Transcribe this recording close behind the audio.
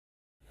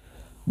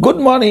Good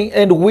morning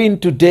and win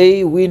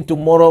today, win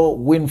tomorrow,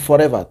 win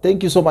forever.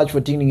 Thank you so much for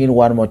tuning in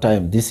one more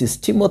time. This is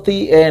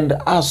Timothy, and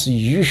as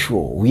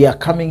usual, we are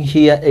coming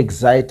here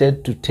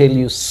excited to tell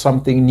you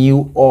something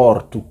new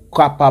or to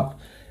cap up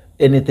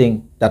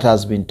anything that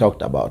has been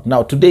talked about.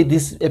 Now, today,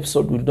 this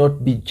episode will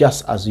not be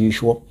just as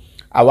usual.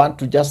 I want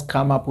to just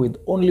come up with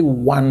only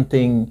one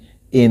thing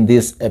in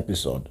this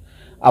episode.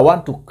 I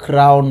want to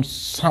crown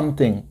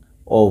something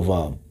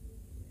of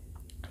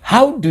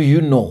how do you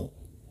know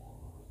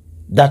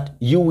that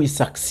you will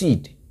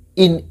succeed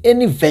in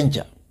any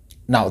venture.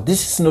 Now,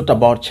 this is not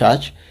about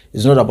church,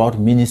 it's not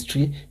about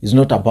ministry, it's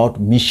not about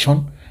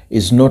mission,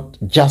 it's not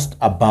just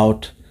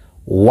about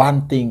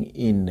one thing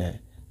in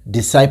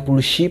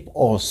discipleship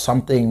or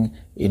something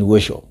in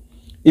worship.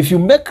 If you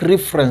make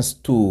reference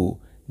to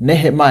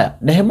Nehemiah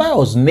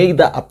was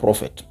neither a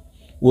prophet,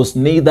 was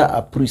neither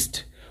a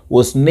priest,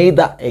 was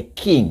neither a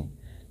king.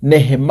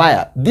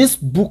 Nehemiah, this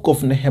book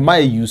of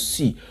Nehemiah you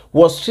see,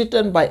 was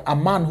written by a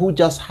man who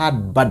just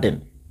had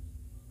burden.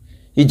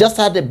 He just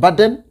had a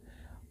burden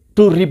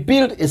to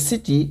rebuild a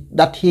city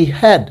that he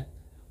had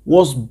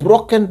was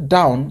broken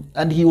down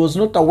and he was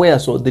not aware.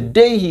 So the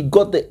day he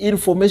got the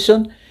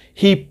information,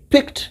 he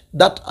picked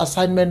that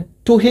assignment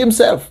to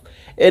himself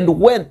and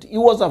went. He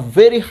was a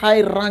very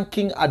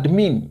high-ranking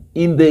admin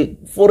in the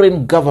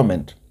foreign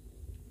government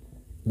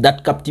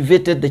that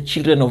captivated the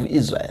children of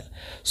Israel.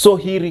 So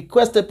he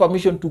requested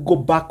permission to go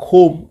back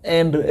home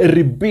and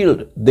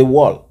rebuild the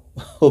wall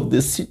of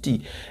the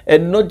city.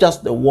 And not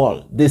just the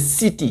wall, the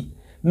city,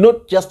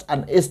 not just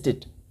an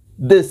estate,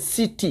 the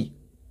city,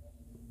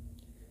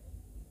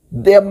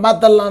 their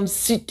motherland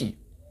city.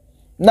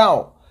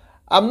 Now,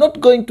 I'm not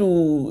going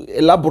to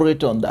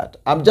elaborate on that.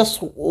 I'm just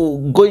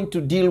going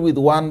to deal with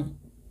one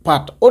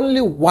part,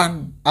 only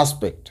one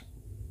aspect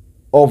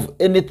of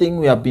anything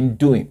we have been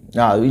doing.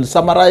 Now, we'll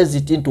summarize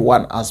it into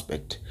one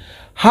aspect.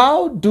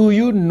 How do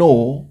you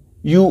know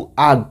you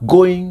are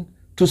going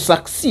to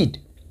succeed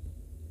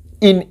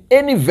in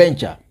any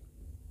venture?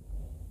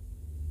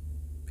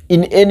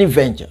 In any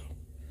venture.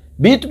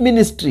 Be it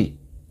ministry,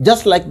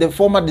 just like the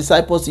former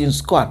disciples in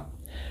SCOAN.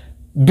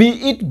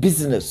 Be it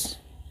business.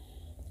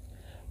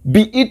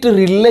 Be it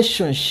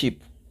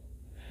relationship.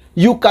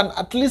 You can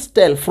at least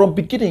tell from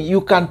beginning,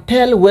 you can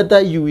tell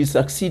whether you will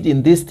succeed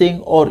in this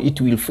thing or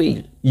it will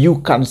fail. You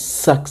can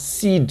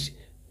succeed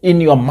in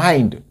your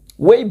mind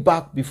way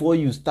back before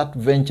you start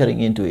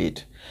venturing into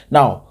it.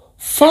 Now,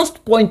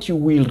 first point you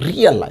will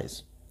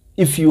realize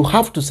if you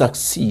have to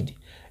succeed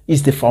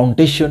is the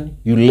foundation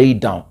you lay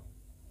down.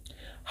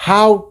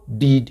 How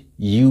did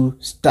you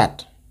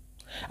start?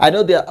 I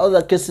know there are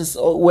other cases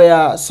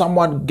where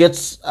someone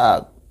gets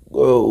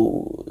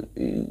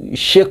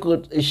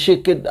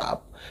shaken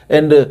up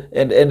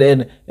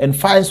and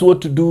finds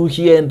what to do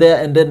here and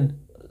there, and then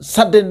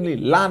suddenly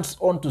lands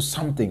onto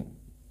something,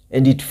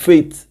 and it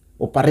faith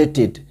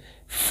operated,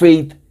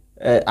 faith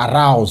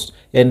aroused,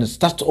 and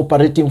starts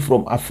operating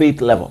from a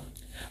faith level.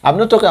 I'm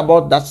not talking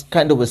about that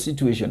kind of a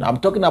situation. I'm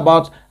talking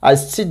about I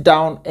sit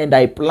down and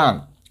I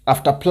plan.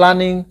 After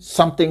planning,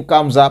 something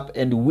comes up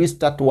and we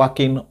start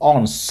working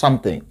on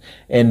something,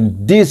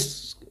 and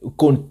this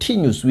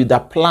continues with a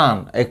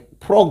plan, a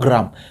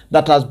program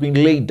that has been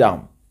laid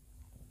down.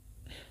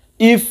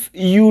 If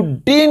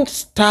you didn't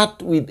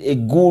start with a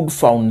good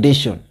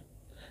foundation,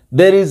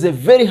 there is a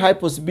very high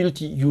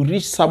possibility you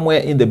reach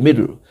somewhere in the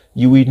middle.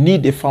 You will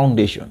need a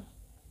foundation.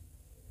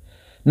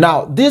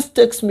 Now, this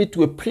takes me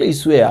to a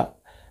place where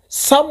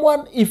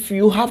someone, if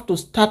you have to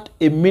start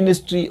a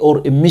ministry or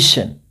a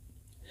mission,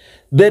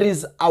 there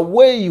is a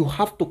way you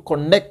have to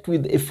connect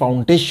with a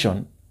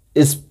foundation,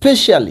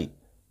 especially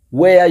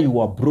where you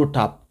were brought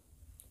up.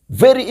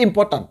 Very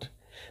important.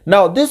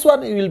 Now, this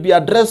one will be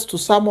addressed to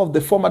some of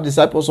the former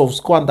disciples of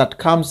SCOAN that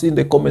comes in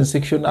the comment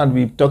section and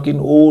we're talking,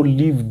 oh,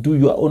 live, do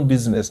your own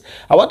business.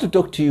 I want to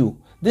talk to you.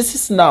 This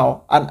is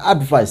now an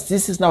advice.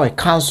 This is now a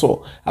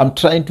counsel I'm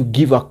trying to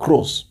give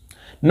across.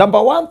 Number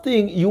one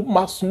thing you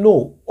must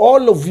know,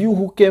 all of you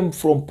who came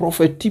from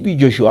Prophet TB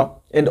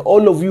Joshua and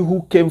all of you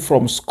who came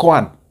from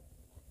SCOAN,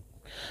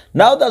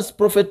 now that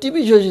Prophet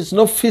TB Joshua is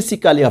not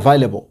physically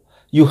available,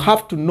 you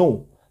have to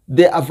know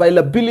the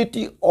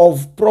availability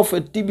of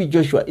Prophet TB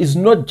Joshua is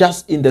not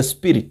just in the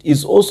spirit,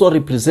 it's also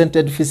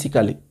represented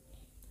physically.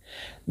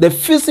 The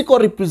physical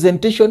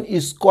representation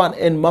is SCOAN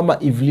and Mama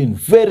Evelyn.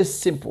 Very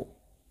simple.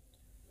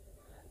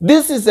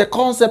 This is a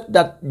concept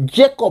that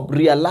Jacob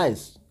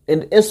realized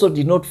and Esau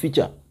did not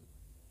feature.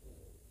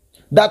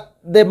 That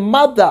the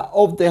mother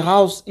of the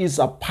house is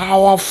a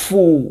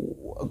powerful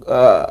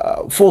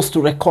force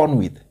to reckon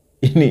with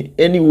in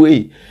any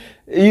way,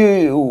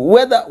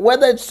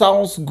 whether it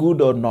sounds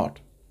good or not.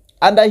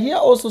 And I hear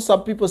also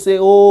some people say,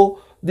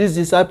 oh, these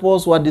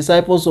disciples were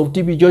disciples of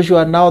TB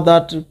Joshua. Now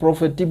that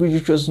Prophet TB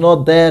Joshua is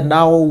not there,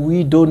 now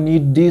we don't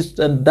need this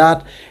and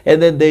that.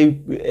 And then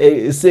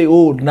they say,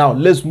 oh, now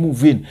let's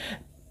move in.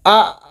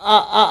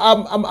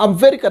 I'm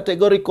very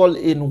categorical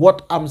in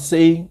what I'm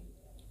saying.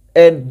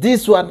 And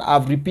this one,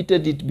 I've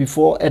repeated it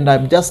before, and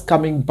I'm just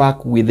coming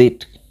back with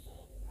it.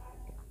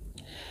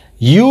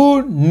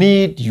 You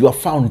need your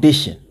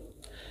foundation.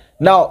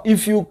 Now,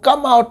 if you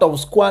come out of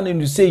SCOAN and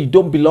you say you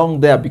don't belong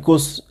there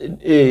because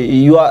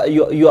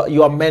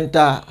your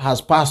mentor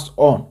has passed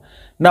on,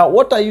 now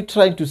what are you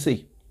trying to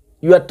say?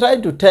 You are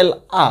trying to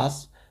tell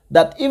us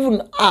that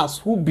even us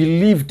who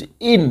believed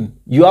in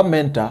your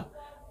mentor,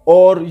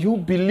 or you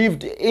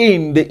believed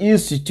in the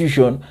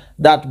institution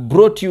that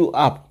brought you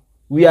up,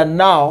 we are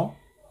now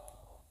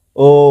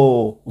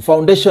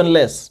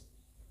foundationless.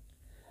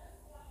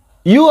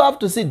 You have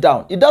to sit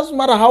down. It doesn't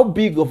matter how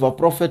big of a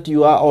prophet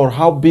you are, or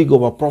how big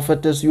of a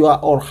prophetess you are,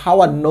 or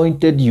how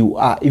anointed you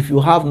are. If you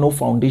have no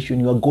foundation,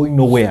 you are going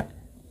nowhere.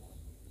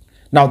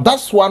 Now,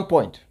 that's one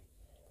point.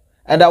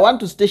 And I want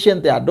to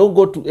station there. Don't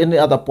go to any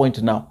other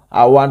point now.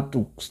 I want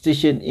to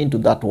station into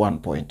that one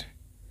point.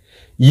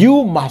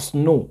 You must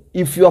know,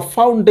 if your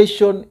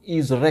foundation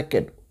is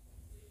wrecked,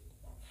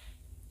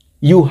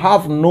 you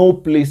have no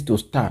place to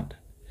stand.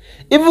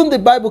 Even the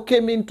Bible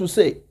came in to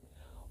say,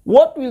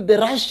 what will the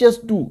righteous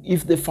do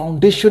if the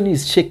foundation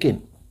is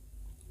shaken?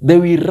 They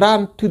will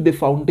run to the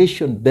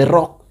foundation, the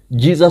rock,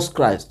 Jesus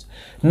Christ.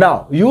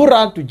 Now, you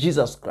run to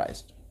Jesus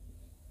Christ.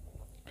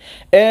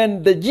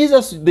 And the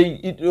Jesus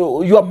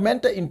your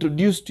mentor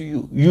introduced to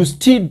you, you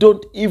still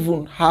don't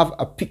even have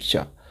a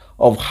picture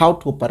of how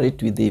to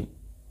operate with him.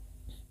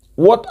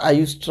 What are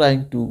you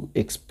trying to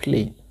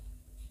explain?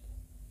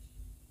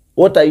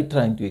 What are you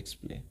trying to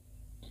explain?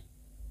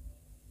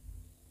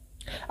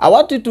 I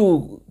want you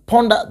to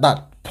ponder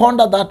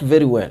that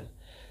very well.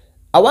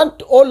 I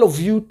want all of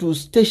you to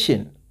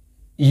station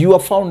your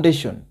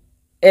foundation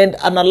and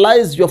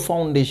analyze your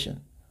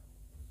foundation.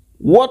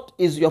 What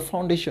is your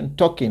foundation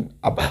talking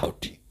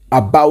about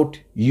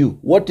you?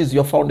 What is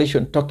your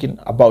foundation talking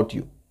about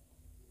you?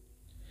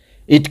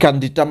 It can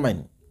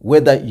determine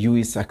whether you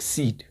will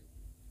succeed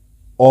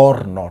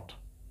or not.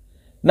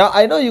 Now,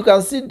 I know you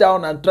can sit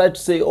down and try to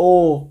say,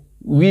 oh,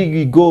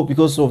 we go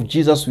because of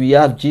Jesus, we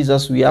have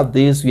Jesus, we have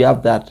this, we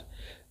have that.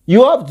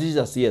 You have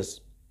Jesus, yes.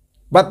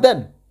 But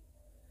then,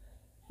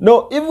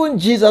 no, even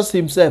Jesus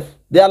himself,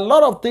 there are a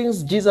lot of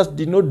things Jesus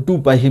did not do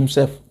by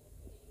himself.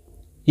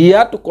 He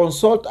had to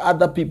consult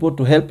other people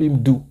to help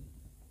him do.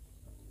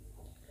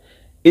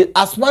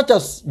 As much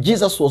as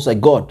Jesus was a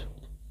God,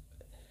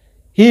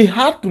 he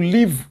had to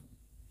live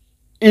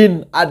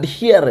in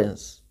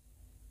adherence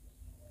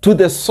to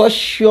the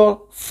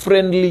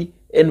social-friendly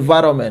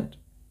environment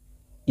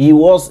he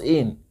was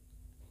in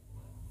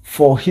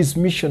for his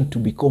mission to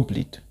be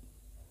complete.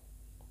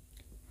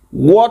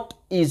 What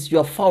is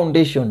your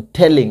foundation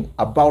telling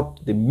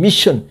about the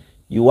mission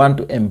you want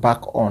to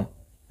embark on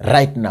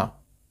right now?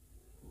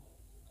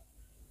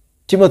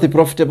 Timothy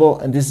Profitable,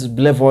 and this is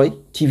Blevoy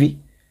TV.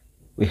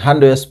 We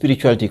handle your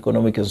spirituality,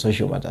 economic, and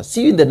social matters.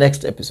 See you in the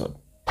next episode.